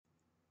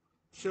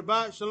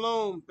Shabbat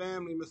Shalom,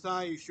 family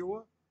Messiah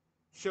Yeshua.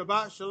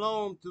 Shabbat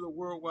Shalom to the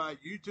worldwide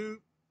YouTube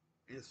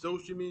and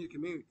social media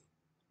community.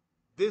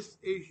 This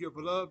is your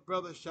beloved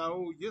brother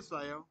SHA'UL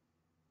Yisrael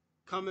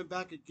coming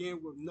back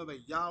again with another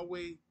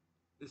Yahweh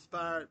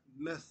inspired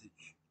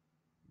message.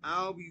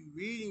 I'll be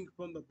reading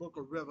from the book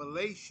of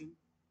Revelation,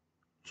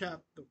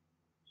 chapter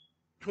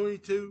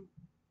 22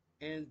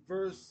 and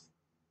verse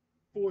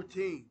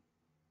 14.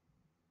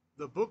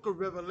 The book of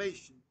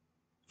Revelation,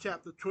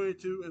 chapter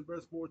 22 and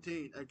verse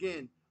 14.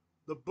 Again,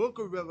 the book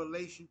of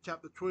Revelation,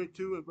 chapter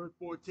 22 and verse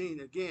 14.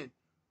 Again,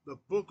 the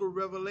book of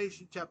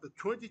Revelation, chapter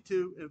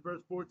 22 and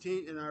verse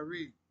 14. And I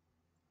read,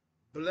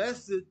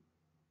 Blessed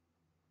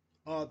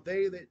are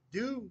they that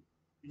do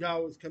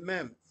Yahweh's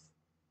commandments.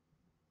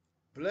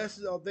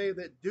 Blessed are they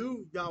that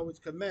do Yahweh's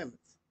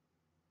commandments,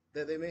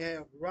 that they may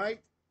have right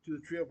to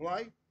the tree of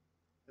life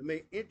and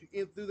may enter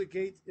in through the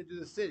gates into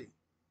the city.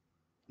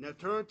 Now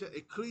turn to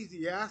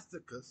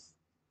Ecclesiasticus,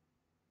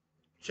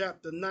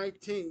 chapter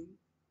 19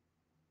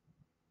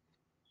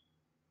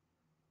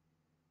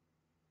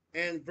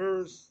 and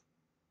verse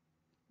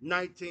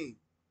 19.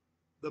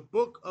 The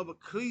book of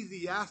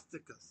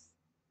Ecclesiasticus.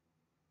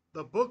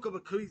 The book of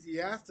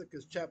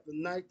Ecclesiasticus, chapter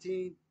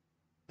 19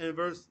 and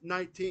verse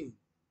 19.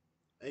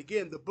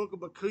 Again, the book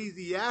of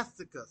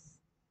Ecclesiasticus,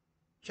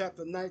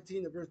 chapter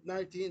 19 and verse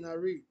 19, I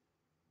read,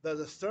 The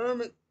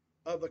discernment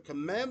of the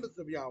commandments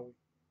of Yahweh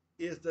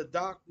is the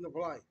doctrine of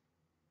life.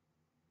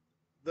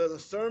 The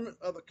discernment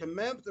of the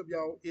commandments of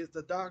Yahweh is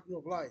the doctrine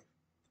of life.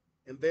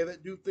 And they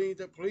that do things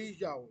that please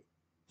Yahweh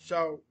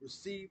shall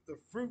receive the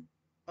fruit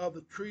of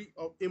the tree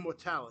of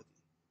immortality.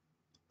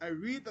 I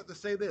read that to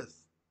say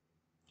this.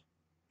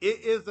 It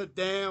is a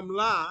damn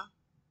lie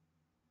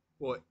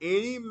for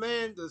any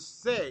man to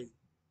say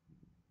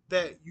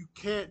that you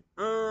can't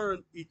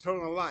earn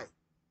eternal life.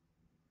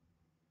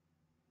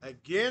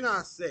 Again,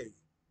 I say,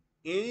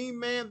 any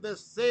man that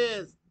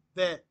says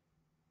that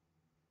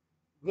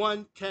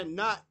one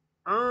cannot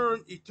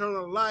earn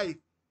eternal life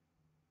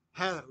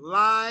has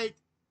lied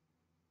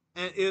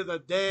and is a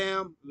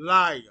damn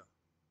liar.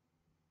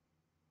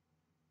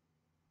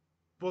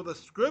 For the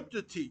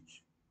scripture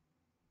teach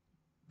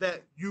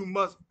that you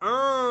must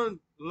earn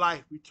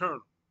life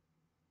eternal,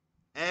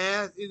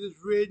 as it is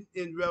written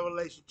in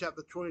Revelation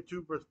chapter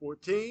 22 verse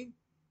 14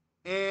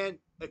 and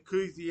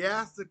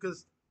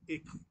Ecclesiasticus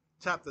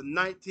chapter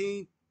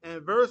 19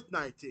 and verse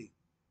 19.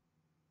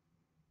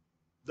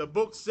 The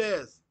book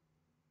says,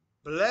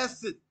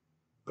 blessed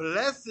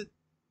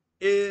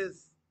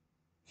is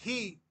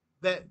he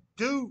that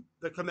do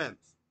the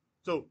commandments.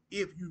 So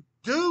if you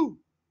do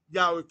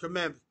Yahweh's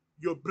commandments,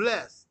 you're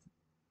blessed.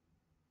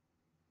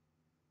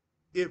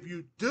 If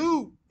you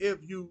do, if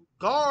you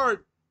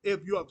guard,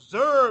 if you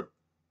observe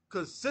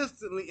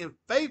consistently and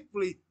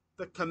faithfully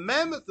the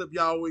commandments of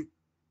Yahweh,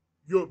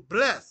 you're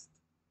blessed.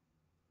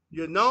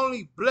 You're not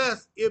only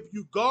blessed if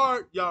you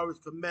guard Yahweh's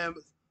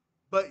commandments,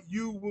 but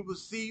you will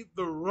receive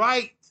the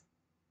right.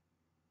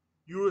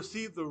 You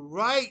receive the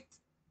right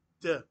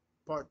to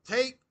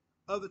partake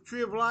of the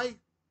tree of life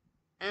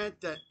and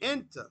to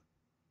enter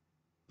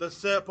the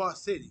set-apart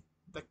city,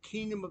 the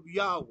kingdom of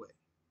Yahweh.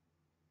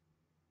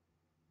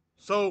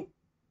 So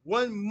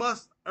one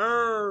must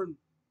earn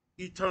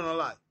eternal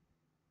life.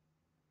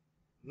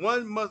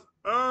 One must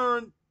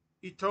earn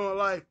eternal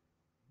life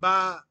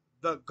by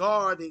the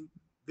guarding,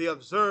 the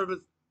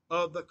observance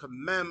of the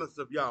commandments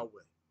of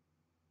Yahweh.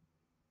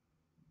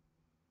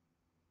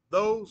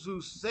 Those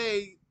who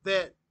say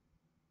that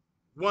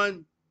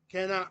one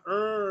cannot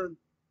earn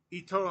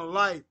eternal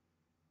life,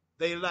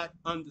 they lack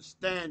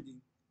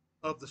understanding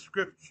of the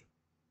scripture.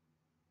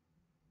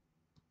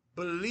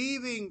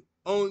 Believing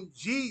on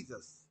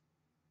Jesus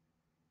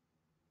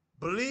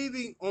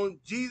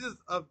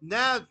of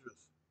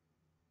Nazareth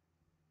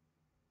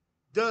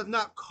does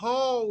not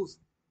cause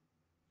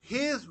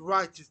his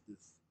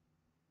righteousness,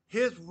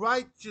 his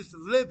righteous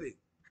living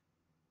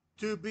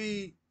to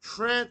be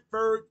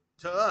transferred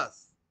to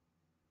us.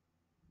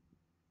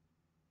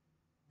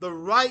 The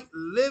right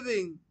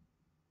living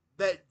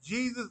that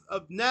Jesus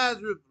of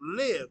Nazareth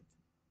lived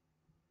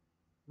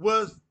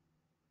was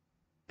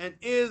and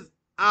is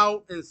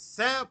our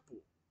example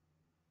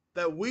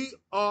that we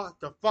are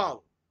to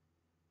follow.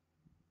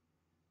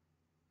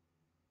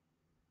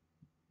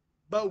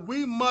 But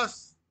we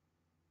must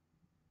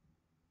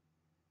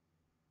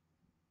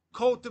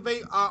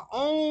cultivate our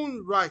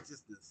own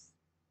righteousness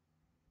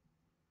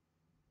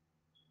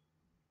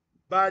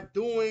by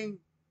doing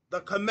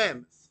the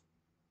commandments,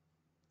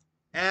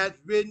 as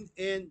written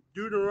in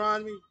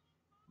Deuteronomy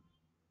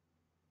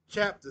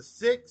chapter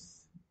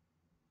 6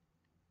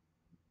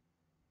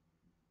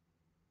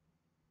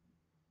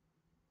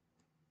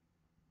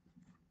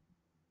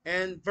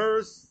 and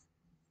verse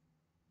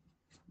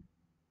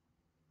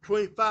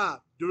 25.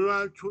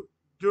 Deuteronomy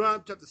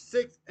chapter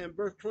 6 and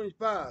verse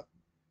 25.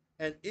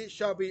 And it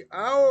shall be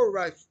our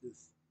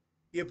righteousness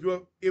if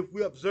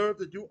we observe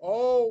to do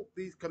all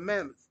these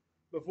commandments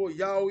before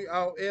Yahweh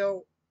our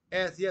El,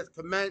 as he has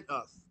commanded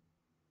us.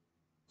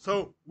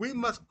 So we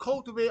must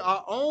cultivate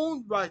our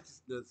own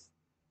righteousness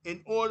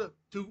in order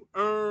to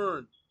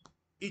earn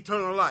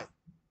eternal life.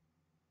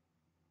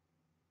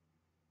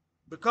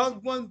 Because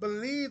one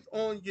believes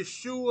on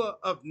Yeshua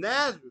of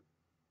Nazareth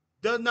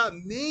does not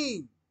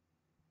mean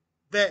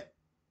that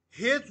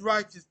his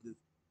righteousness,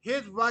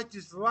 his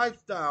righteous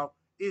lifestyle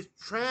is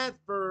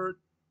transferred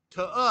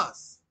to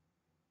us.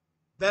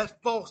 That's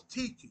false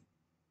teaching.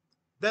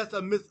 That's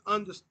a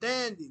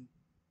misunderstanding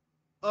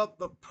of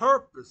the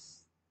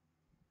purpose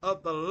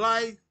of the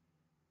life,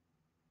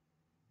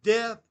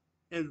 death,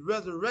 and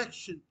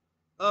resurrection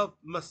of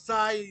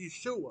Messiah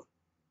Yeshua.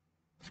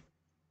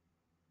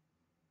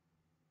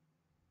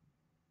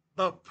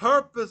 The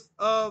purpose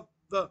of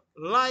the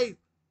life,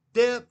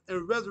 death,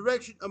 and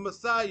resurrection of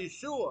Messiah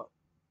Yeshua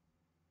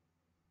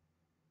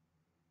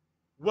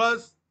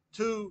was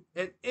to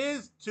and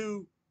is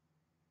to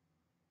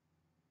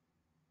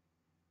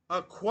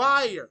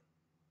acquire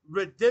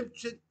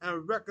redemption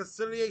and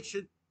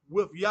reconciliation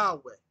with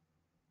Yahweh.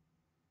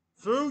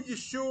 Through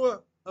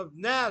Yeshua of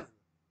Nazareth,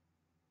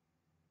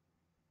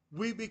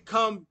 we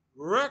become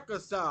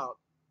reconciled,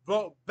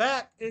 brought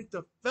back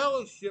into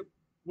fellowship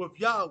with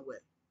Yahweh.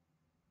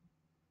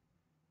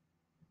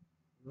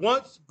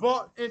 Once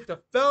brought into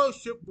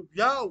fellowship with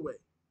Yahweh,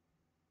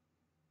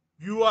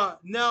 you are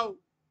now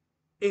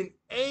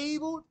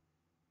enabled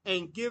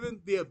and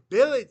given the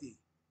ability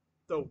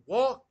to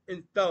walk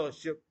in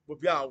fellowship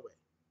with Yahweh.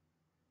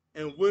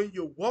 And when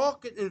you're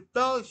walking in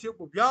fellowship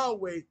with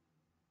Yahweh,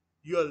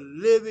 you're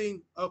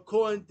living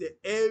according to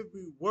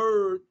every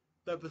word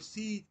that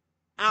proceeds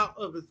out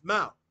of his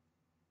mouth.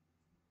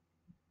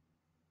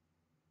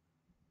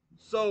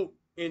 So,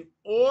 in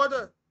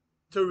order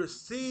to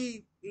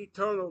receive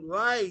eternal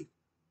life,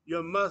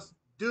 you must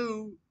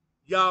do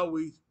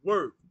Yahweh's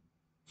word.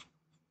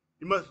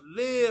 You must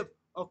live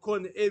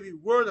according to every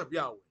word of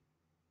Yahweh.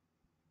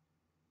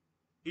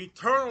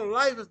 Eternal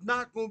life is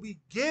not going to be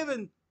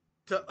given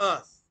to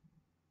us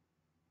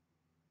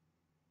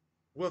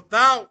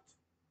without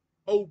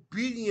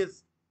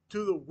obedience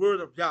to the word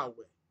of Yahweh.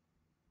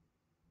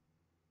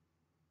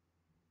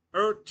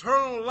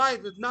 Eternal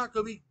life is not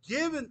going to be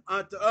given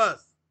unto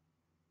us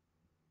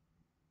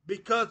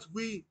because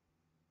we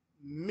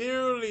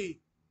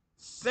merely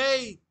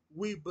say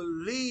we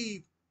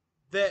believe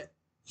that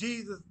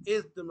Jesus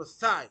is the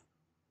Messiah.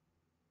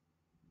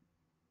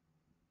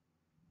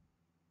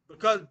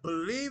 Because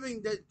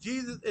believing that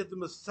Jesus is the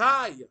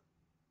Messiah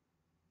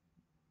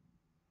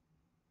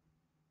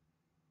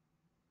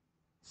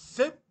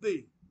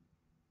simply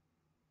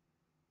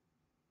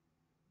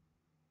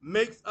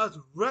makes us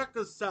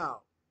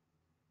reconciled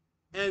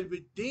and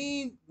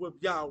redeemed with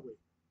Yahweh.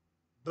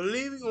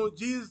 Believing on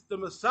Jesus the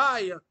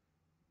Messiah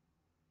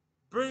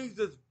brings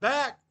us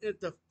back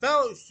into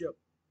fellowship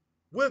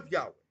with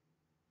Yahweh.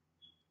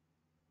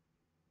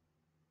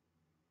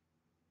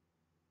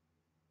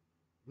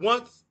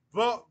 Once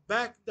brought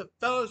back into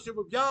fellowship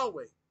with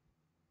Yahweh,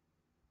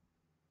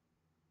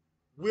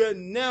 we are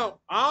now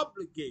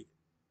obligated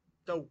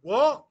to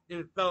walk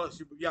in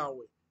fellowship with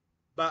Yahweh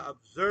by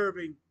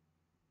observing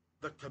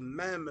the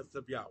commandments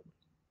of Yahweh.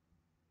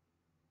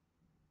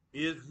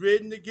 It is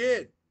written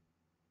again,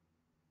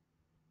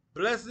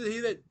 blessed is he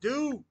that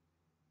do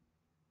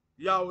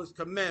Yahweh's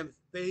commandments,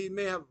 that he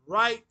may have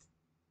right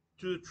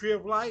to the tree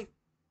of life,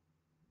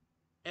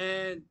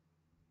 and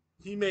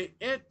he may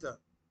enter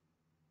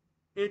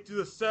into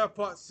the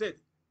set-apart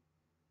city.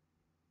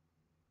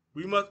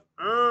 We must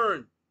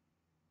earn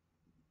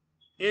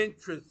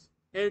entrance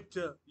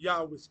into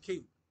Yahweh's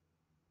kingdom.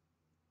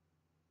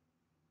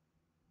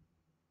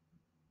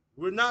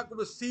 We're not going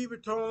to receive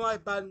eternal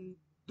life by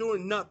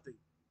doing nothing.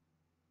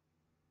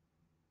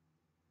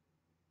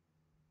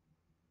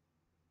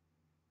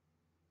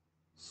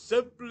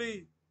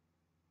 Simply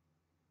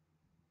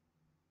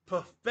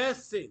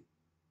professing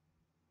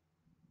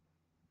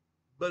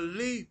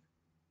belief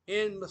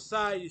in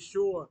Messiah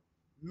Yeshua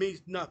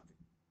means nothing.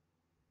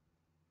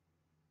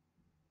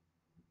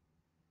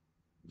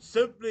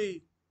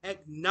 Simply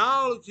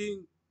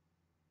acknowledging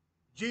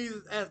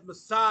Jesus as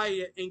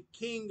Messiah and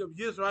King of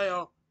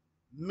Israel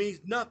means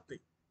nothing.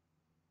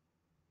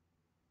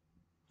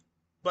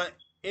 But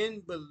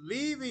in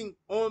believing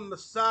on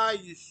Messiah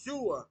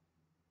Yeshua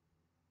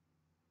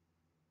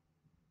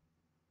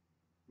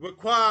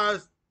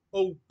requires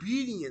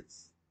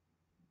obedience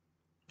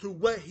to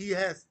what he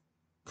has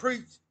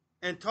preached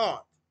and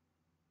taught.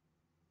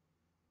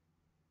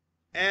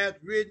 As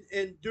written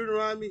in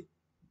Deuteronomy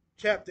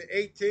chapter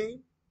 18,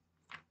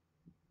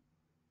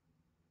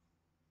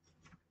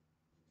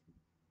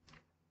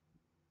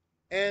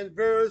 and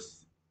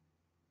verse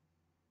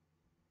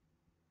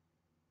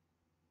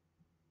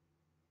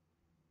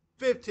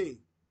 15.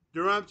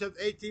 Deuteronomy chapter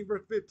 18,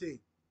 verse 15.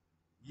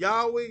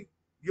 Yahweh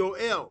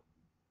YAHWEH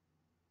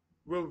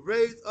will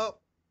raise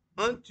up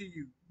unto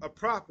you a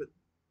prophet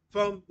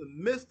from the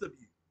midst of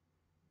you,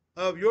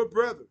 of your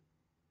brethren,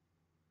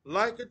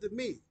 like unto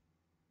me.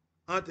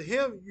 Unto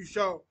him you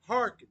shall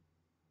hearken,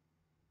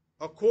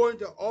 according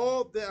to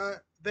all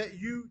that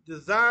you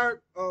desired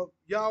of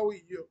Yahweh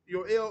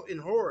YAHWEH in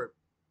Horeb,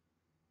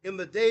 in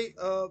the day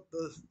of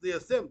the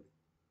assembly,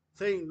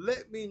 saying,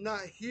 let me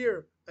not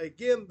hear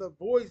again the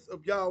voice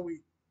of Yahweh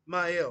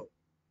my El.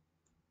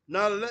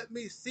 Now let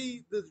me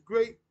see this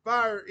great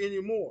fire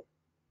anymore,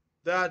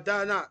 that I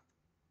die not.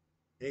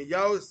 And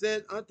Yahweh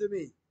said unto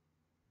me,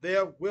 they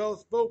have well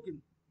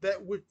spoken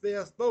that which they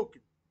have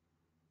spoken.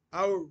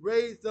 I will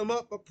raise them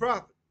up a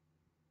prophet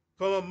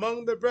from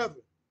among the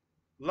brethren,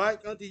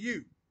 like unto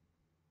you,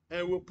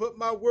 and will put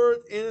my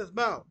words in his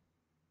mouth.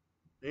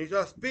 And he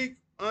shall speak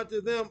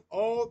unto them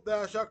all that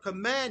I shall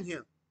command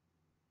him.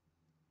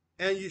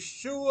 And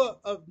Yeshua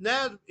of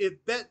Nazareth is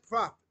that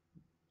prophet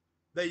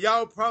that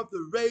Yahweh promised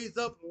to raise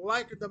up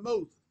like unto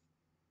Moses,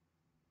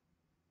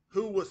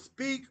 who will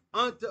speak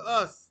unto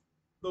us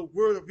the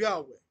word of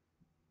Yahweh.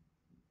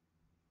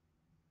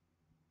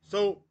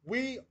 So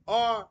we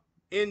are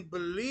in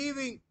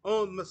believing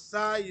on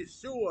Messiah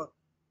Yeshua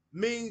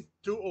means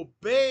to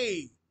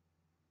obey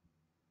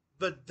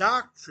the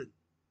doctrine,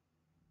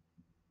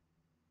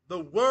 the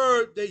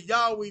word that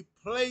Yahweh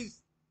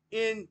placed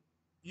in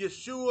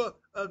Yeshua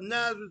of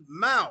Nazareth's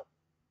mouth.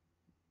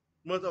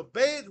 Must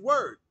obey his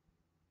word.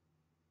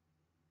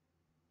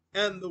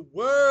 And the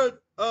word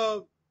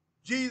of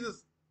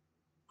Jesus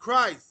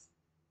Christ,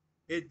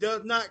 it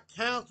does not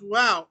cancel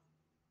out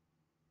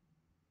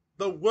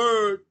the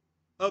word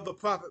of the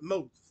prophet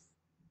Moses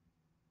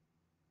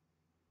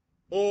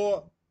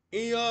or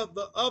any of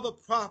the other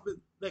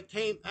prophets that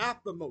came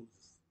after Moses.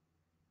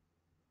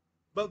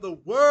 But the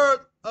word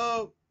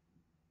of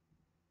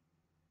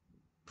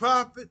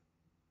prophet,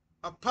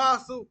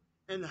 apostle,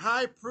 and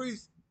high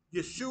priest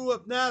Yeshua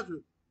of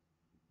Nazareth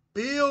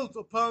builds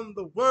upon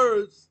the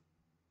words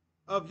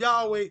of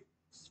Yahweh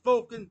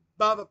spoken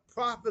by the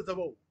prophets of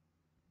old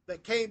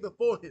that came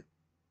before him.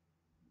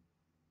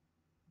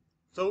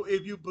 So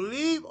if you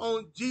believe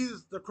on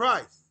Jesus the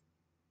Christ,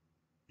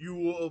 you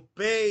will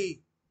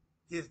obey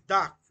his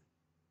doctrine.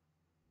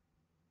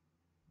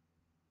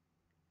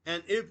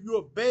 And if you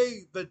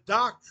obey the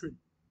doctrine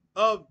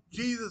of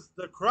Jesus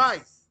the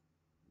Christ,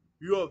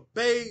 you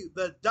obey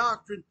the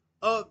doctrine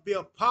of the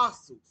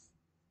apostles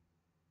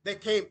that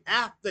came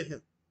after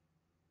him.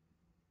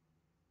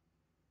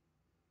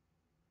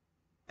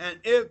 And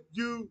if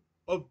you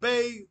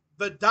obey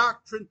the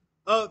doctrine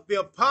of the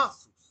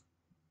apostles,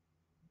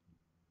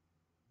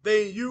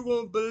 then you're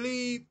going to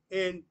believe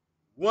in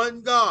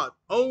one God,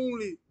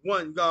 only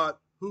one God,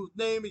 whose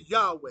name is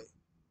Yahweh.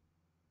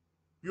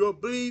 You'll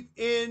believe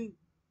in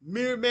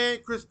mere man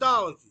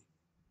Christology,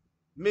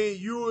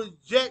 meaning you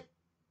reject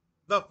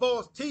the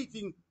false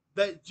teaching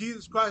that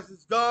Jesus Christ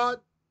is God,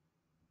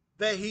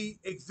 that he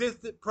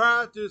existed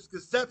prior to his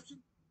conception.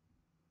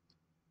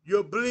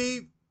 You'll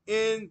believe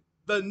in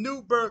the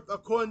new birth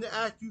according to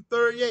Acts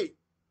 38.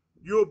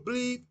 You'll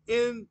believe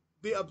in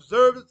the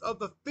observance of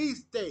the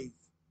feast days.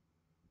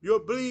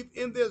 You'll believe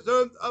in the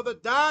observance of the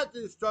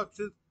dietary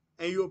instructions,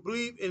 and you'll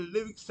believe in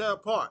living set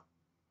apart.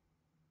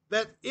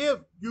 That if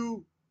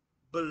you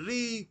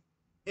believe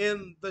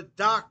in the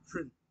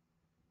doctrine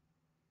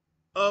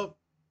of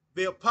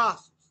the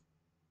apostles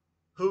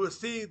who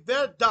received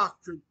their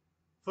doctrine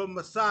from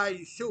Messiah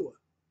Yeshua.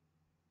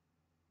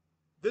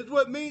 This is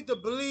what it means to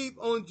believe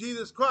on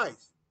Jesus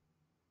Christ.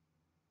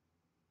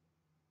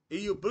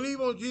 If you believe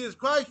on Jesus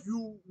Christ,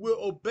 you will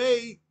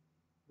obey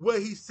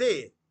what he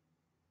said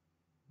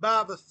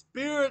by the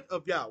Spirit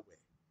of Yahweh.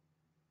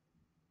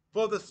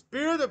 For the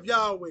Spirit of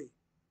Yahweh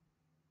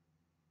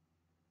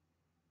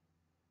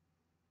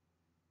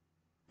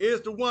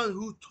is the one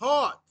who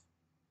taught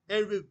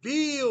and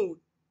revealed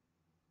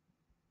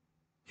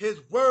his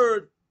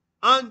word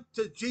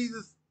unto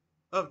Jesus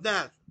of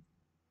Nazareth.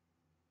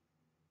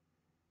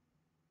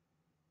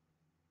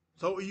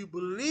 So if you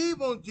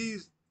believe on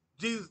Jesus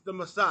the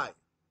Messiah,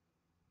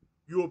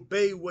 you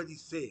obey what he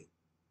said.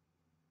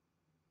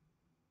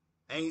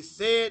 And he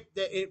said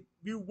that if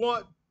you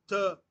want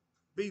to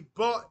be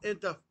brought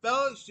into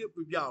fellowship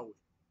with Yahweh,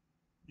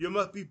 you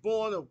must be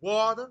born of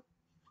water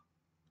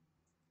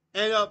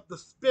and of the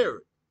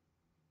Spirit.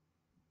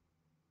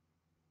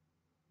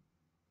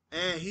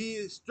 And he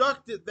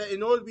instructed that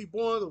in order to be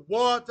born of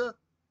water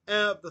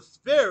and of the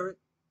Spirit,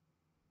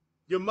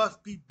 you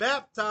must be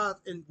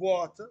baptized in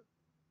water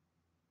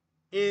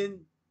in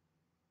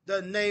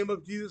the name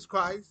of Jesus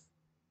Christ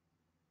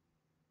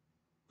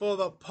for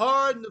the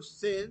pardon of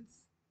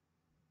sins,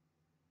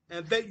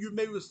 and that you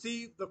may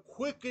receive the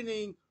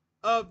quickening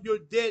of your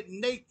dead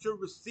nature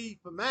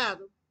received from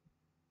Adam.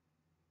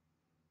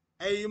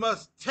 And you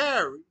must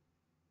tarry,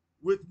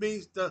 which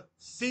means to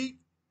seek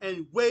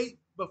and wait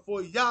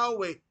before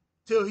Yahweh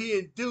till he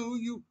endue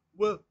you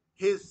with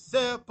his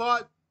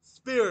set-apart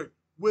spirit,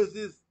 which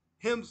is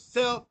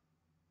himself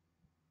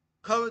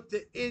coming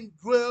to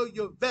indwell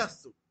your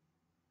vessel.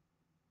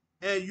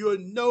 And you'll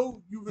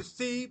know you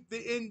receive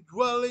the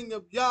indwelling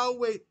of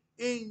Yahweh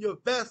in your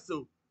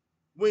vessel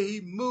when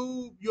he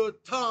moved your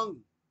tongue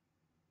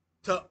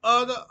to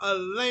utter a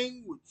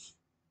language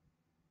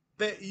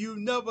that you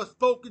never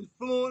spoken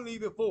fluently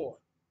before.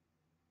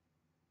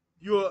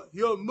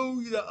 He'll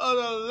move you to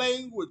utter a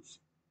language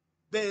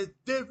that is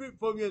different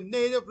from your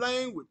native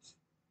language.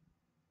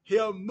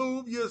 He'll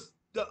move you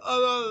to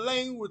utter a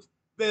language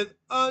that's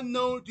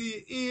unknown to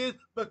your ears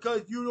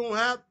because you don't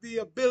have the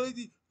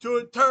ability to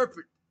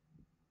interpret.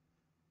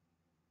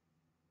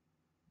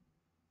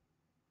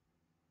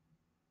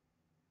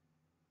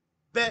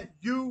 That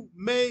you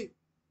may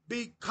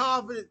be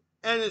confident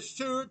and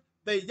assured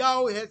that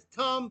Yahweh has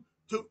come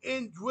to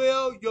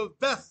indwell your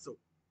vessel.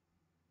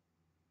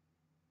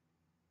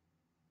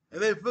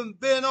 And then from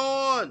then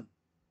on,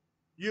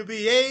 you'll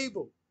be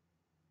able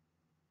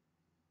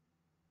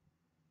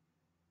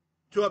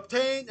to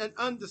obtain an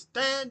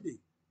understanding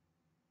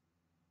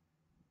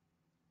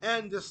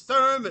and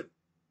discernment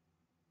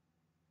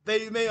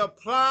that you may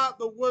apply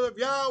the word of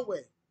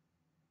Yahweh,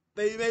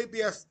 that you may be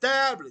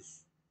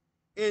established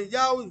in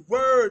Yahweh's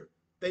word,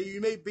 that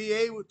you may be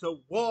able to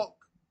walk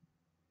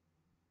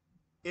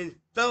in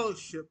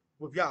fellowship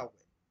with Yahweh.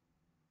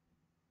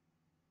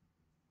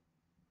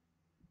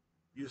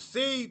 You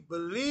see,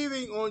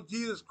 believing on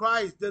Jesus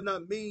Christ does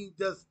not mean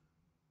just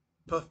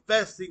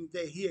professing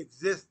that he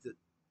existed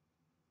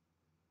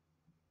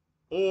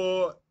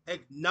or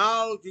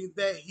acknowledging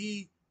that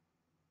he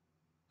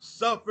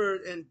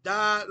suffered and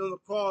died on the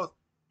cross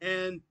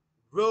and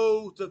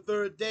rose the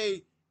third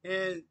day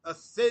and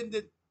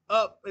ascended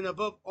up and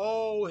above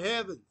all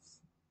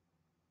heavens.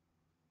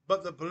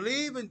 But to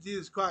believe in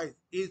Jesus Christ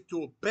is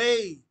to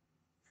obey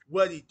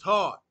what he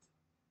taught.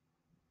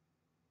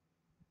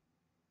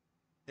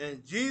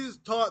 And Jesus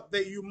taught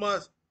that you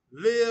must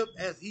live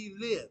as he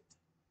lived.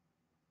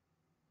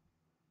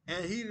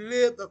 And he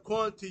lived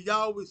according to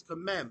Yahweh's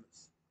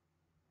commandments.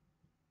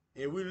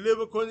 And we live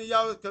according to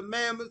Yahweh's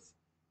commandments.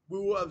 We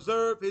will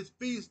observe his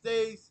feast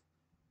days.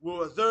 We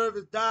will observe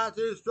his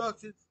dietary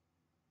instructions.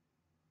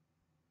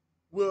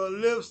 We will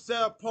live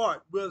set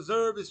apart. We will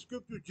observe his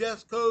scriptural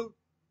dress code.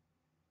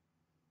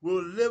 We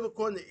will live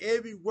according to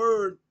every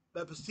word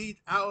that proceeds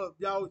out of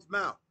Yahweh's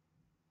mouth.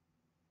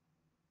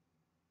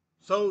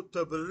 So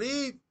to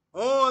believe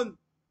on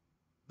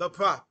the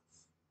prophets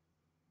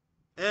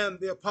and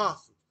the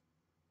apostles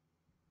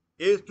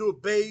is to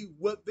obey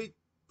what they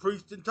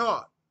preached and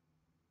taught.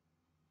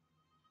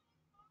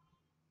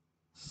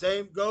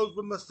 Same goes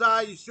with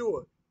Messiah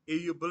Yeshua.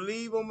 If you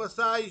believe on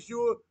Messiah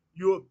Yeshua,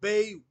 you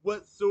obey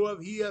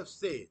whatsoever he has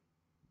said.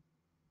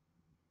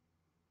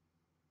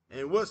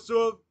 And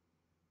whatsoever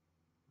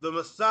the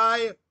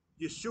Messiah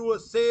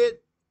Yeshua said,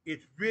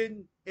 it's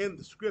written in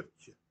the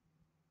scripture.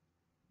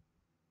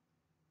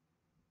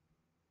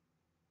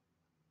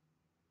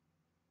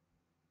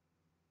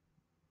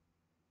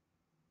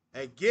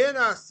 Again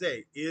I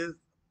say, it is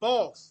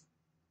false.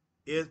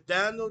 It is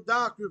damnable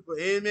doctrine for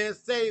any man to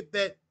say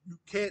that you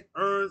can't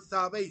earn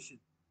salvation.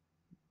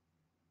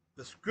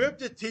 The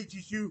scripture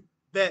teaches you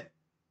that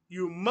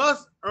you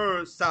must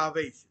earn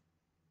salvation.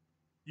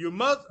 You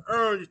must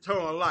earn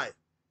eternal life.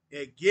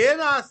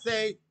 Again I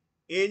say,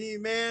 any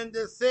man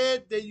that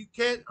said that you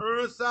can't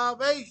earn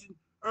salvation,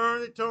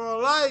 earn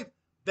eternal life,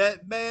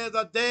 that man's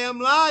a damn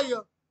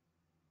liar.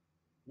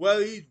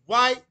 Whether he's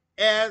white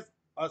as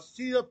a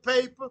sheet of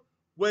paper,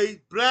 whether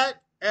he's black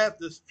as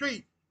the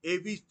street,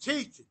 if he's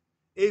teaching,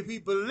 if he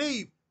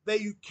believes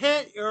that you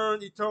can't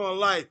earn eternal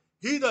life,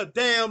 he's a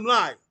damn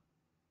liar.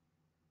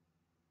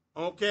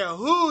 I don't care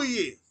who he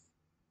is.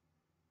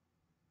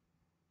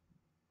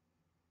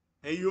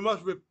 And you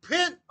must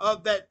repent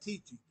of that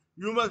teaching.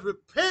 You must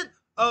repent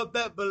of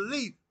that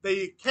belief that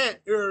you can't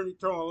earn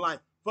eternal life.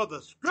 For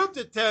the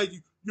scripture tells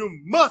you you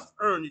must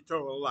earn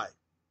eternal life.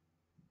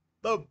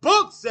 The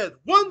book says,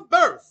 one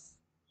verse,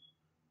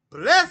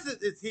 blessed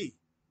is he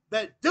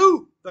that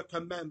do the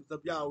commandments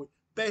of Yahweh,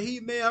 that he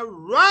may have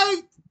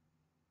right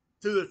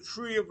to the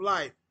tree of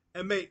life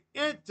and may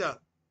enter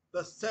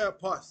the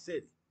set-apart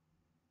city.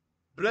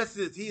 Blessed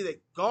is he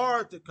that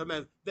guards the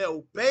commandments, that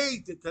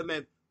obeys the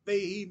commandments, that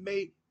he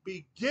may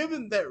be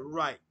given that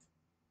right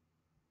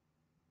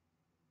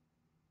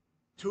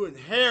to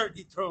inherit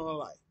eternal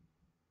life.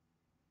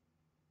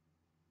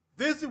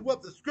 This is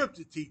what the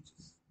scripture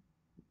teaches.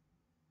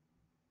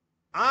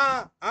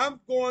 I'm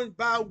going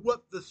by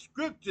what the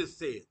scripture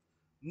says,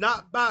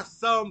 not by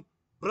some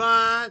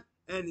blind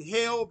and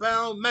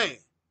hell-bound man.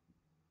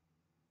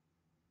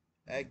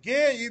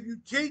 Again, if you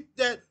teach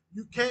that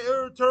you can't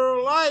earn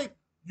eternal life,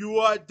 you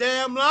are a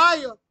damn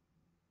liar.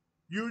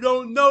 You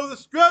don't know the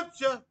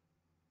scripture.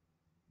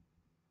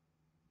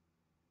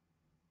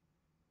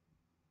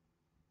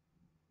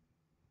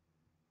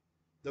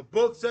 The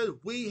book says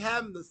we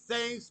have the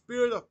same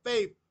spirit of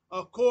faith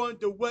according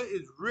to what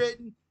is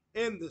written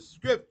in the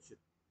scripture.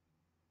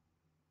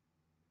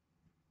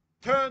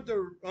 Turn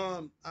to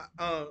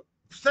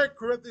 2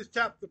 Corinthians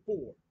chapter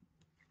 4.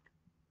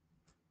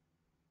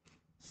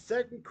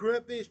 2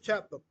 Corinthians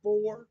chapter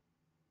 4.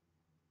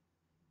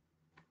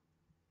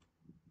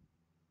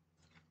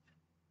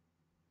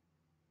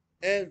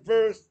 And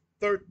verse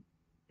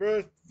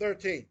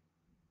 13.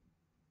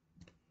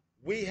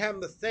 We have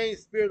the same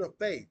spirit of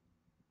faith.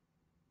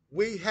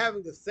 We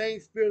having the same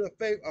spirit of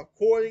faith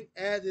according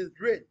as is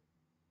written.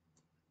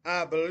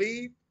 I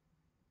believe,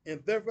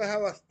 and therefore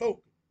have I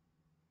spoken.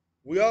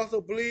 We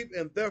also believe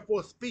and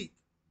therefore speak.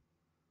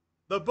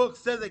 The book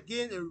says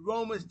again in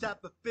Romans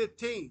chapter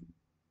 15,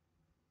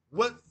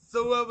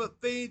 Whatsoever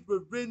things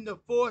were written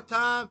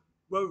aforetime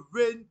were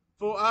written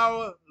for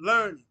our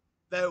learning,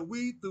 that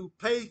we through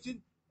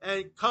patience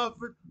and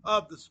comfort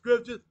of the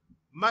scriptures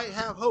might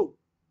have hope.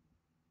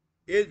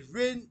 It's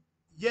written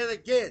yet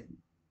again,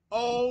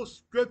 all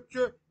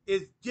scripture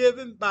is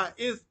given by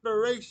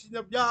inspiration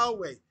of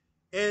Yahweh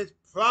and is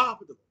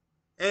profitable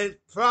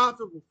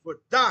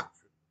for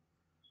doctrine,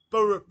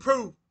 for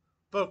reproof,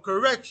 for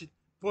correction,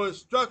 for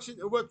instruction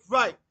in what's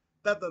right,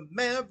 that the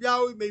man of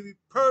Yahweh may be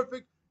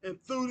perfect and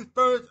thoroughly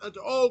furnished unto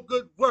all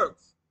good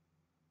works.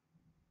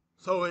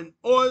 So in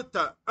order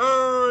to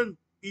earn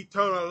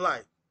eternal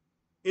life,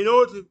 in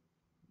order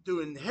to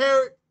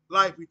inherit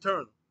life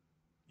eternal,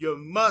 you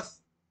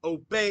must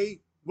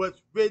obey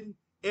what's written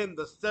in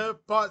the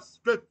set-apart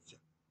scripture.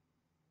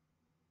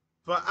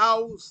 For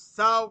our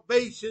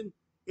salvation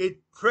is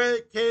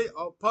predicated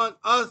upon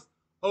us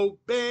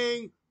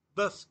obeying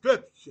the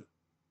scripture.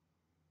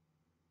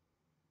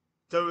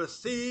 To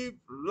receive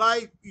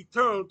life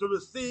eternal, to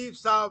receive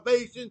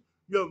salvation,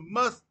 you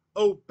must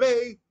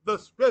obey the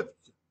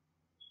scripture.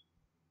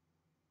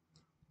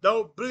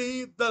 Don't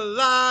believe the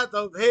lies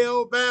of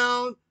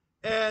hell-bound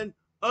and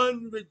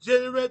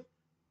unregenerate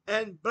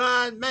and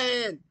blind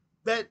man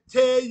that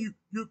tell you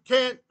you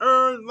can't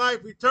earn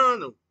life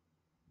eternal.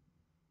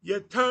 You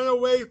turn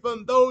away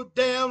from those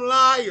damn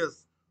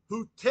liars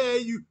who tell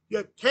you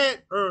you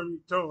can't earn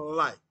eternal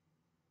life.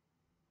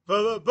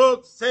 For the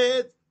book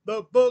says,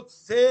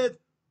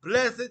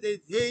 blessed is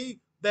he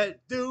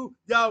that do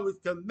Yahweh's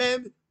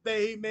commandments, that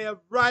he may have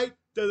right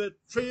to the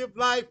tree of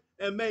life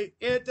and may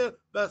enter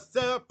the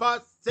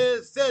set-apart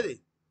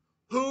city.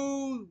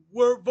 Whose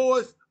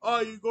voice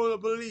are you going to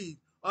believe?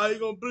 Are you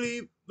going to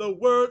believe the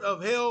word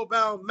of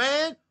hell-bound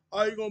man?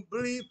 Or are you going to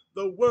believe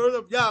the word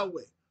of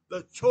Yahweh?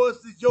 The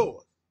choice is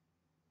yours.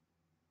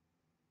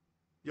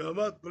 You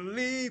must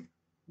believe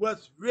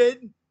what's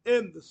written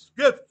in the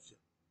scripture.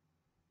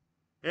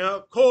 And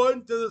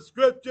according to the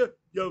scripture,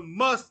 you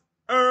must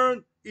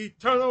earn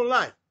eternal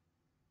life.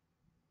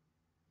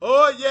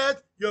 Oh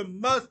yes, you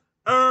must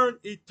earn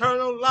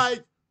eternal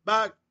life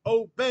by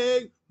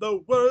obeying the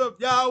word of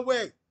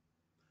Yahweh.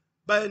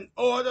 But in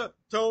order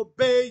to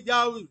obey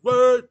Yahweh's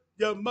word,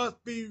 you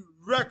must be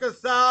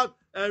reconciled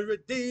and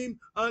redeemed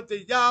unto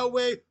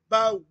Yahweh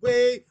by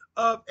way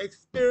of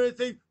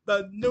experiencing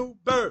the new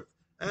birth.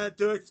 And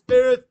to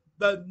experience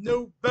the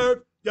new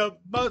birth, you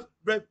must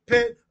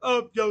repent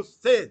of your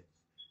sins.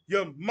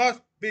 You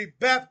must be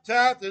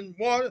baptized in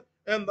water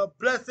in the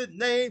blessed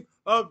name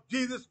of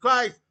Jesus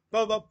Christ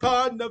for the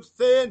pardon of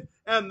sin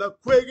and the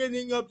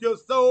quickening of your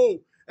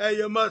soul. And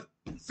you must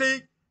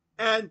seek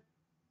and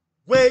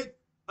wait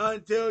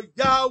until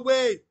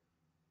Yahweh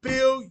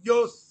fill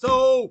your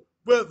soul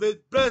with his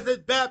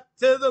blessed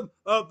baptism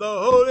of the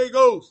Holy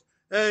Ghost.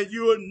 And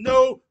you will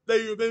know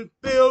that you've been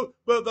filled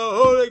with the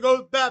Holy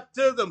Ghost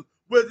baptism,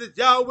 which is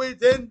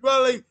Yahweh's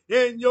indwelling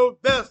in your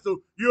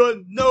vessel. You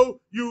will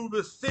know you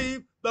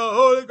received the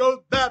Holy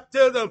Ghost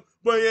baptism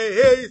when you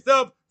hear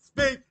yourself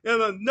speak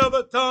in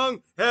another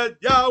tongue as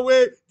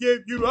Yahweh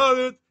give you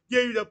utterance,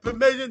 give you the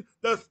permission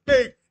to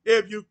speak.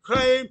 If you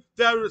claim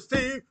to have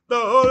received the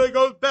Holy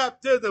Ghost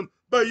baptism,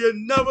 but you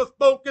never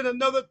spoke in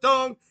another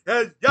tongue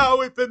as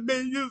Yahweh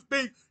permitted you to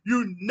speak,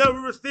 you never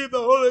received the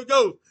Holy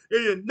Ghost.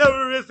 If you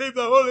never received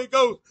the Holy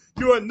Ghost,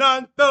 you are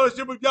not in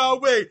fellowship with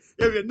Yahweh.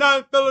 If you're not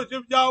in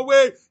fellowship with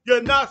Yahweh,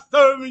 you're not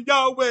serving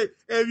Yahweh.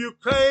 If you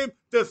claim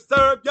to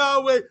serve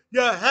Yahweh,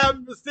 you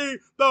haven't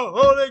received the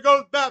Holy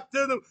Ghost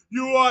baptism,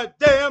 you are a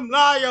damn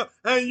liar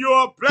and you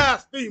are a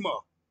blasphemer.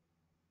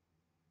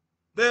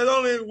 There's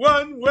only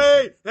one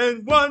way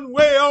and one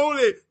way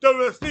only to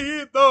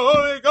receive the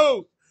Holy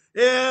Ghost,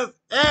 is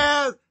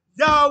as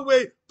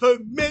Yahweh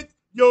permits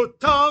your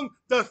tongue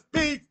to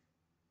speak.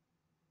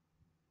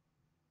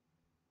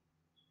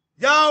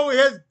 Yahweh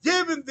has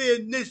given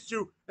the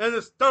initial and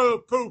external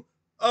proof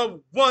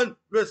of one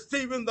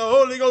receiving the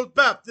Holy Ghost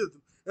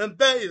baptism, and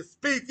that is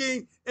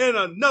speaking in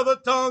another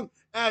tongue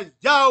as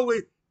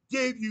Yahweh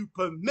gave you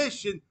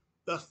permission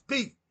to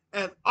speak,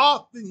 and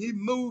often he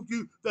moved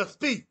you to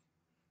speak.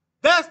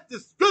 That's the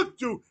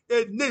scriptural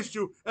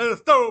initial and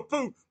external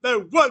proof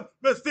that one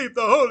received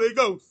the Holy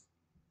Ghost.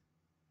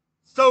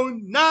 So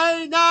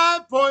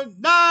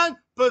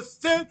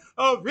 99.9%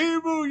 of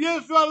Hebrew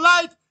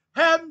Israelites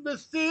haven't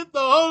received the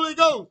Holy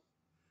Ghost.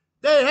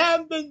 They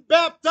haven't been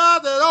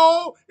baptized at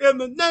all in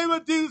the name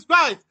of Jesus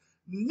Christ.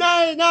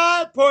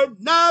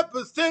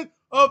 99.9%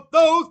 of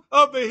those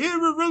of the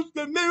Hebrew roots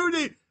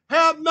community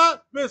have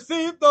not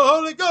received the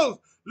Holy Ghost,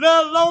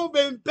 let alone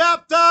been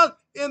baptized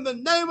in the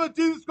name of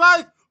Jesus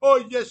Christ or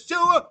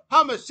Yeshua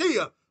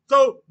HaMashiach.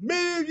 So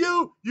many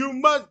of you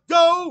must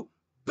go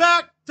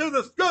back to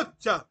the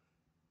scripture.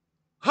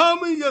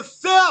 Humble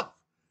yourself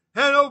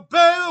and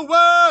obey the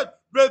word.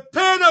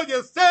 Repent of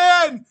your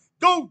sin.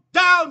 Go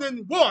down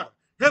in water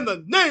in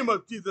the name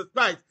of Jesus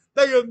Christ,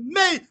 that you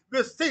may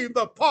receive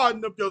the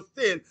pardon of your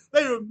sin,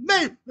 that you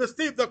may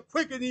receive the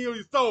quickening of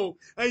your soul.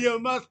 And you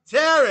must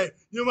tarry,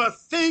 you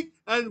must seek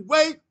and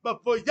wait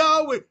before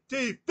Yahweh till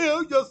he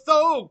fill your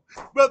soul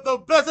with the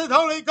blessed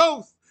Holy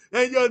Ghost.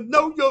 and you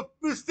know you'll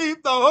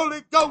receive the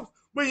Holy Ghost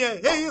when you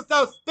hear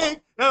yourself speak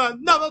in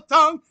another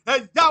tongue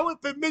as Yahweh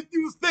permits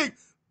you to speak.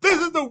 This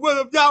is the word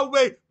of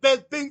Yahweh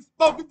that's being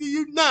spoken to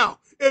you now.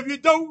 If you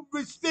don't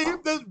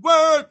receive this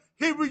word,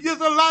 Hebrew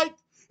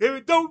Israelites, if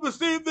you don't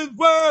receive this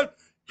word,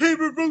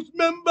 Hebrew roots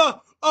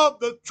member of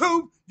the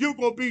truth, you're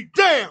going to be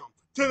damned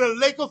to the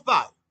lake of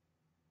fire.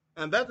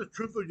 And that's the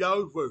truth of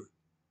Yahweh's word.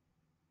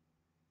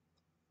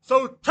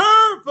 So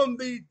turn from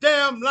these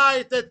damn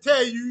lies that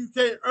tell you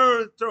can't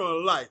earn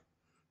eternal life.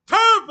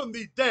 Turn from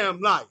these damn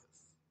liars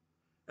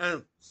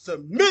and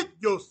submit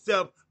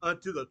yourself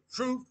unto the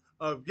truth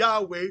of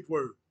Yahweh's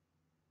word.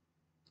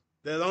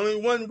 There's only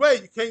one way.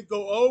 You can't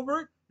go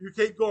over it. You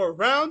can't go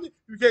around it.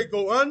 You can't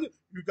go under it.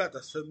 You got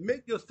to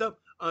submit yourself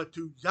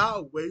unto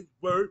Yahweh's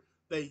word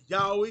that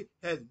Yahweh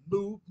has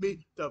moved me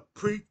to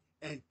preach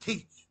and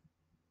teach.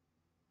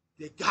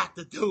 You got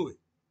to do it.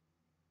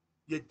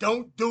 You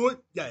don't do it,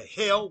 you're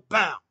hell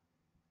bound.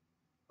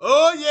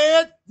 Oh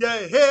yeah,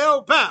 you're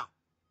hell bound.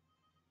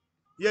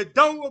 You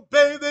don't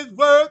obey this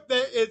word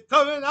that is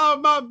coming out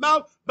of my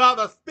mouth by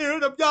the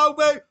Spirit of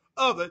Yahweh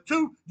of the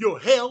truth, you're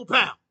hell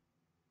bound.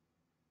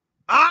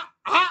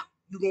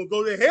 You're going to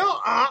go to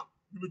hell.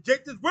 You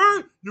reject this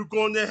word, you're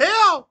going to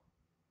hell.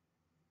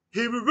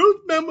 Hebrew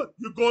roots member,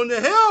 you're going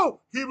to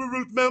hell, Hebrew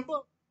roots member.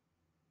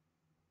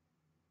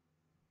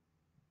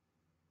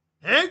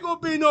 Ain't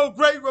going to be no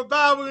great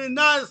revival in the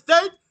United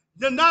States.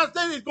 The United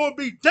States is going to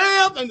be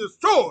damned and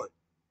destroyed.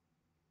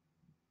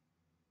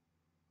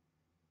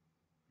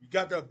 You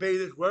got to obey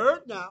this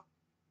word now.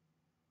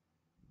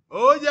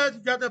 Oh, yes, you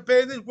got to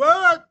obey this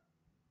word.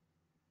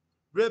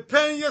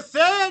 Repent of your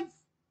sins.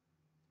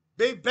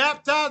 Be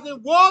baptized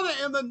in water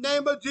in the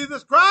name of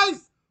Jesus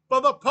Christ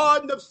for the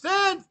pardon of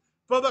sins,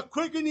 for the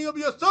quickening of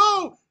your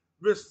soul.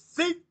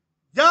 Receive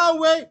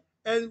Yahweh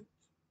and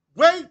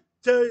wait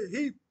till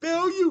he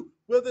fill you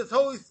with his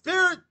Holy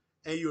Spirit,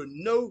 and you'll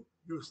know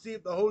you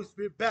receive the Holy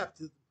Spirit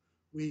baptism.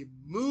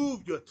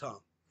 Remove your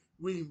tongue.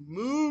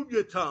 Remove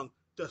your tongue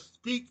to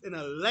speak in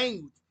a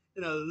language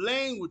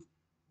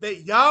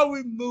that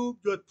Yahweh moved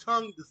your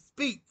tongue to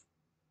speak.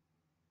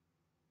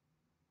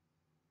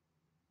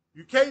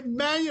 You can't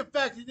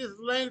manufacture this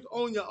language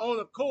on your own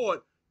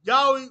accord.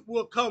 Yahweh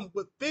will come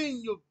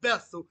within your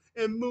vessel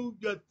and move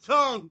your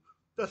tongue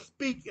to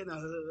speak in a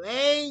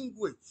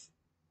language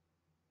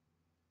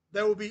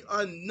that will be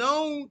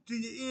unknown to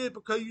your ear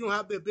because you don't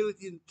have the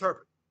ability to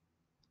interpret.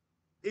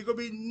 It will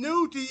be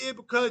new to your ear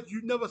because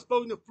you've never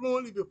spoken it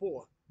fluently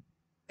before.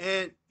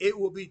 And it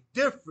will be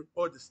different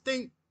or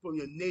distinct from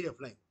your native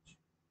language.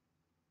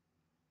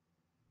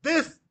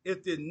 This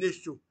is the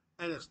initial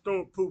and a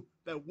stone proof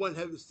that one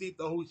has received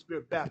the Holy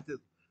Spirit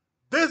baptism.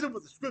 This is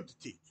what the scripture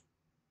teaches.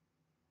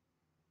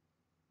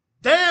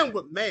 Damn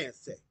what man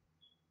say.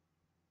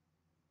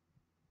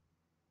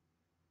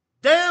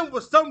 Damn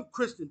what some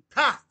Christian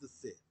pastor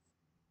said.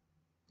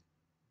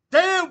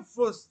 Damn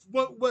for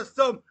what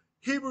some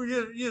Hebrew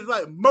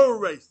Israelite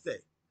Murray say.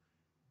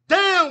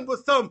 Damn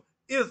what some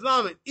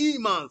Islamic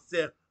imam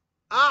said.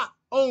 I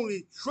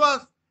only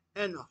trust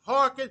and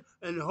hearken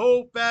and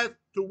hold fast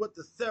to what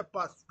the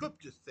Sephardic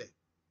scriptures say.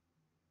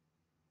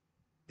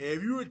 And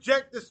if you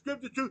reject the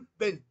scripture truth,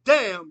 then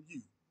damn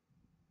you.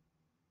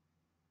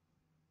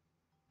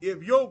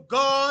 If your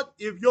God,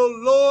 if your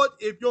Lord,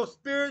 if your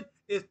spirit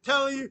is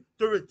telling you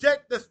to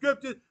reject the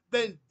scriptures,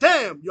 then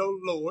damn your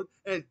Lord,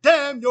 and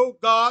damn your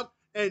God,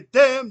 and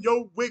damn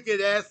your wicked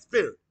ass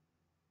spirit.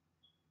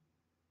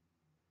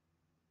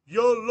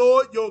 Your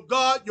Lord, your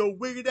God, your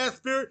wicked ass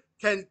spirit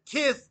can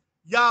kiss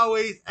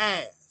Yahweh's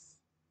ass.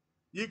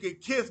 You can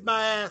kiss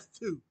my ass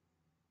too.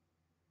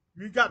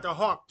 You got to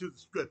hark to the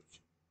scripture.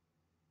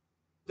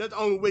 That's the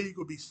only way you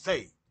can be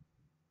saved.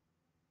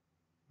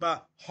 By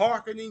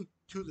hearkening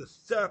to the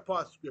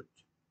Sephardic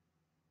scripture.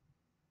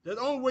 That's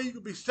the only way you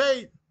can be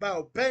saved, by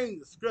obeying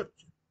the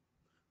scripture.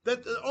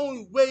 That's the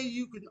only way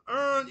you can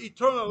earn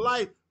eternal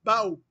life, by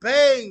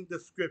obeying the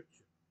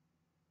scripture.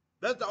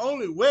 That's the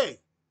only way.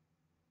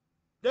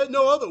 There's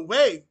no other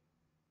way.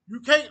 You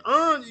can't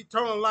earn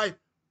eternal life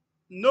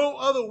no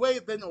other way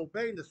than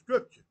obeying the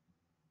scripture.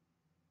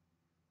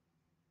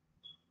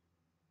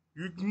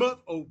 You must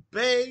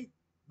obey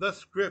the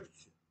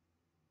scripture.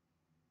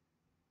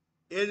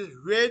 It is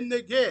written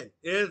again.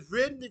 It is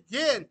written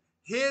again.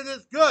 Here it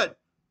is good.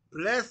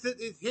 Blessed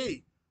is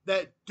he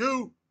that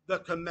do the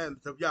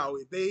commandments of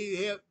Yahweh.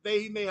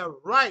 They may have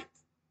right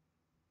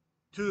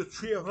to the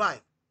tree of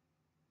life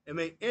and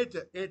may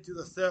enter into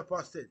the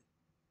Sephardic city.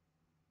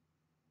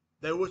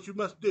 That's what you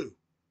must do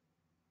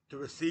to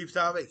receive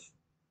salvation.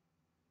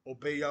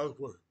 Obey Yahweh's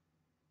word.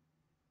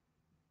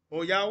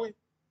 O Yahweh,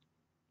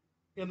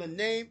 in the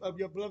name of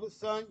your beloved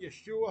Son,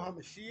 Yeshua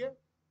HaMashiach,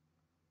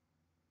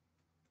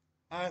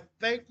 I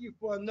thank you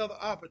for another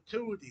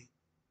opportunity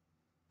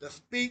to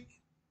speak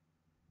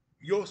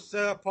your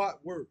set-apart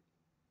word.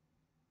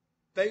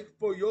 Thank you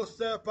for your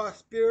set-apart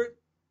spirit,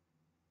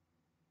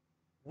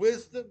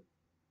 wisdom,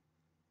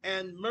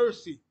 and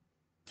mercy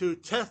to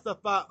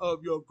testify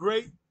of your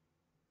great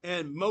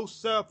and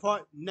most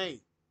set-apart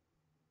name.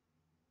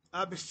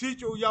 I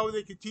beseech you, O Yahweh,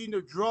 that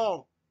continue to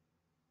draw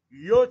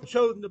your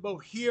chosen to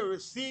both hear and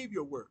receive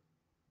your word.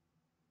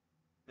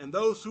 And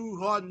those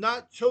who are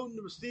not chosen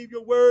to receive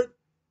your word,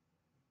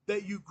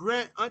 that you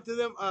grant unto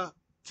them a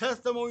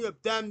testimony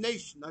of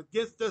damnation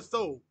against their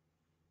soul,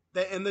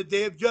 that in the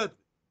day of judgment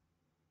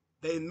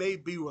they may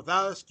be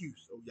without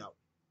excuse, O Yahweh.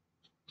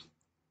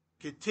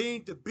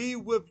 Continue to be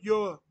with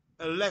your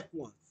elect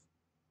ones.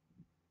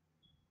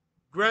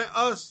 Grant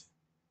us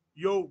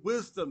your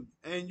wisdom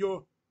and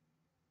your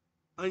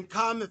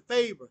uncommon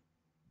favor,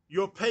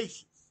 your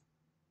patience.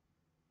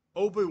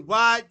 Open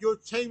wide your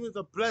chambers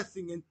of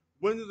blessing and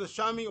windows of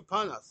shining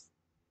upon us,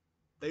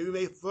 that we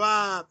may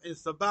thrive and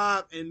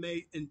survive and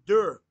may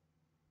endure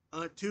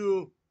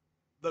until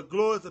the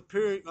glorious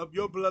appearing of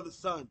your beloved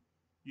Son,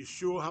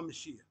 Yeshua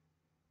HaMashiach.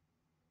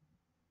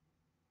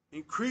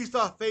 Increase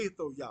our faith,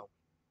 O Yahweh.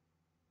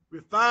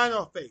 Refine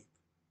our faith.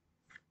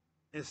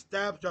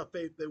 Establish our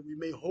faith that we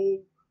may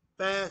hold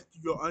fast to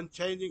your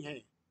unchanging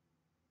hand.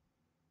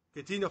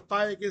 Continue to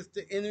fight against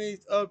the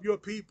enemies of your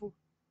people.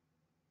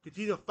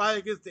 Continue to fight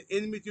against the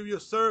enemies of your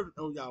servant,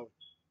 O Yahweh.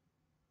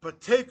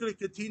 Particularly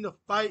continue to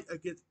fight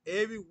against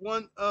every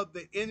one of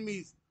the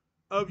enemies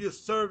of your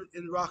servant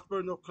in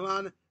Roxboro, North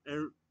Carolina,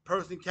 and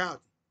Person County.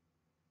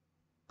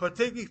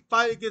 Particularly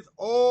fight against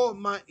all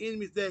my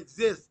enemies that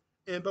exist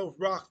in both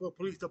Roxboro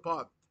Police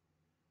Department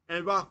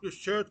and Roxboro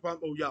Sheriff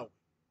Department, O Yahweh.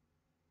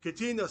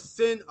 Continue to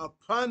send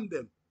upon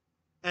them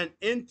and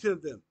into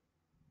them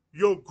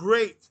your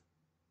great,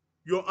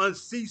 your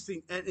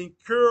unceasing and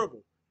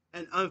incurable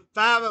and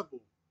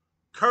unfathomable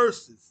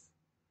curses,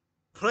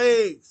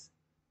 plagues,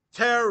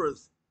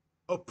 terrors,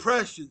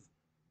 oppressions,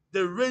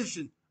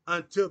 derision,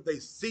 until they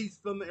cease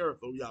from the earth,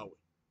 O Yahweh.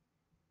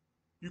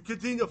 You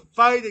continue to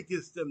fight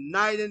against them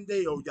night and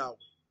day, O Yahweh,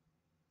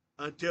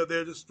 until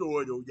they're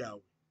destroyed, O Yahweh.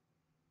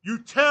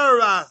 You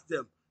terrorize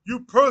them.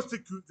 You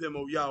persecute them,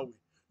 O Yahweh.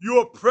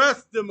 You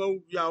oppress them, O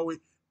Yahweh,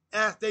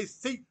 as they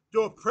seek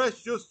to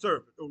oppress your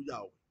servant, O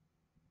Yahweh.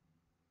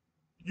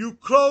 You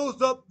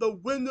close up the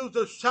windows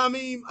of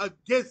Shamim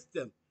against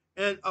them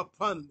and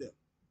upon them.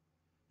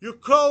 You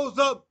close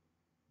up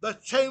the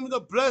chamber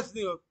of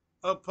blessing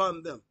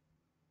upon them.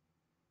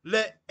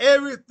 Let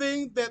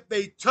everything that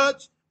they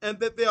touch and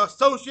that they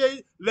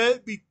associate, let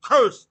it be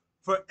cursed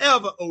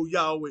forever, O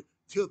Yahweh,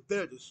 till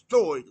they're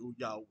destroyed, O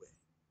Yahweh.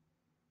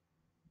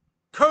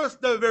 Curse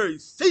the very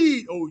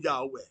seed, O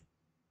Yahweh.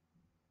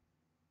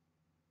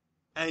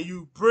 And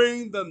you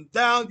bring them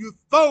down, you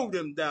throw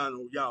them down,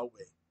 O Yahweh,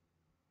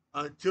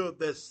 until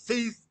they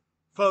cease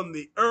from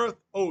the earth,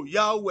 O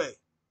Yahweh,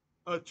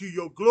 unto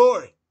your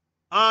glory,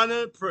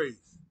 honor, and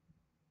praise.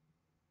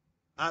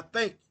 I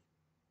thank you.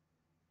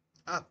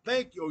 I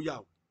thank you, O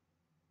Yahweh,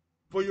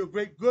 for your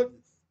great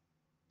goodness,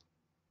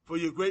 for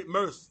your great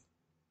mercy,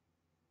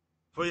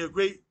 for your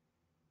great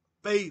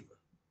favor,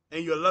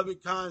 and your loving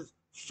kindness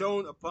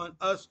shown upon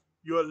us,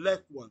 your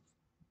elect ones,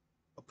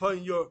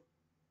 upon your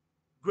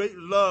great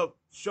love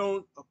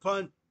shown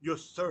upon your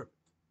servant.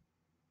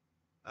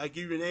 I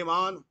give your name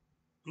honor,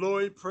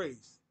 glory, and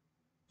praise.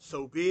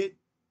 So be it,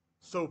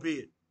 so be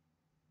it.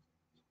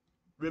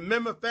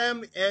 Remember,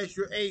 family, as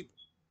you're able.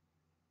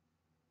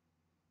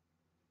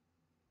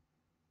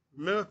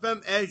 Remember,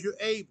 family, as you're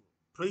able,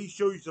 please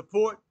show your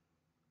support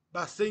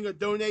by sending a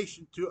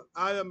donation to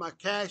either my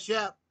Cash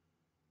App,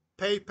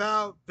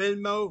 PayPal,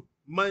 Venmo,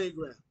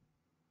 MoneyGram.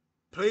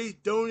 Please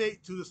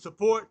donate to the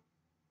support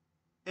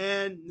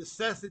and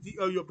necessity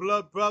of your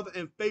beloved brother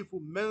and faithful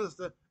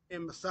minister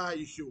in Messiah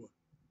Yeshua.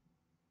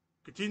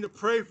 Continue to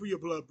pray for your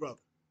beloved brother.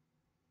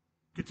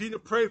 Continue to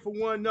pray for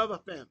one another,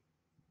 family.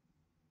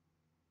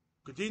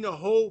 Continue to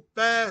hold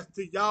fast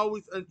to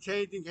Yahweh's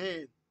unchanging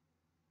hand.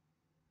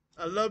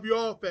 I love you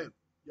all, family.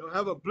 Y'all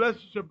have a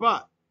blessed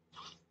Shabbat.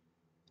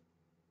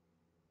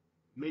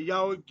 May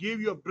Yahweh give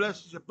you a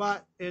blessed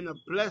Shabbat and a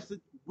blessed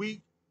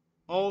week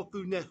all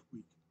through next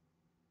week.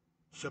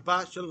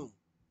 Shabbat Shalom.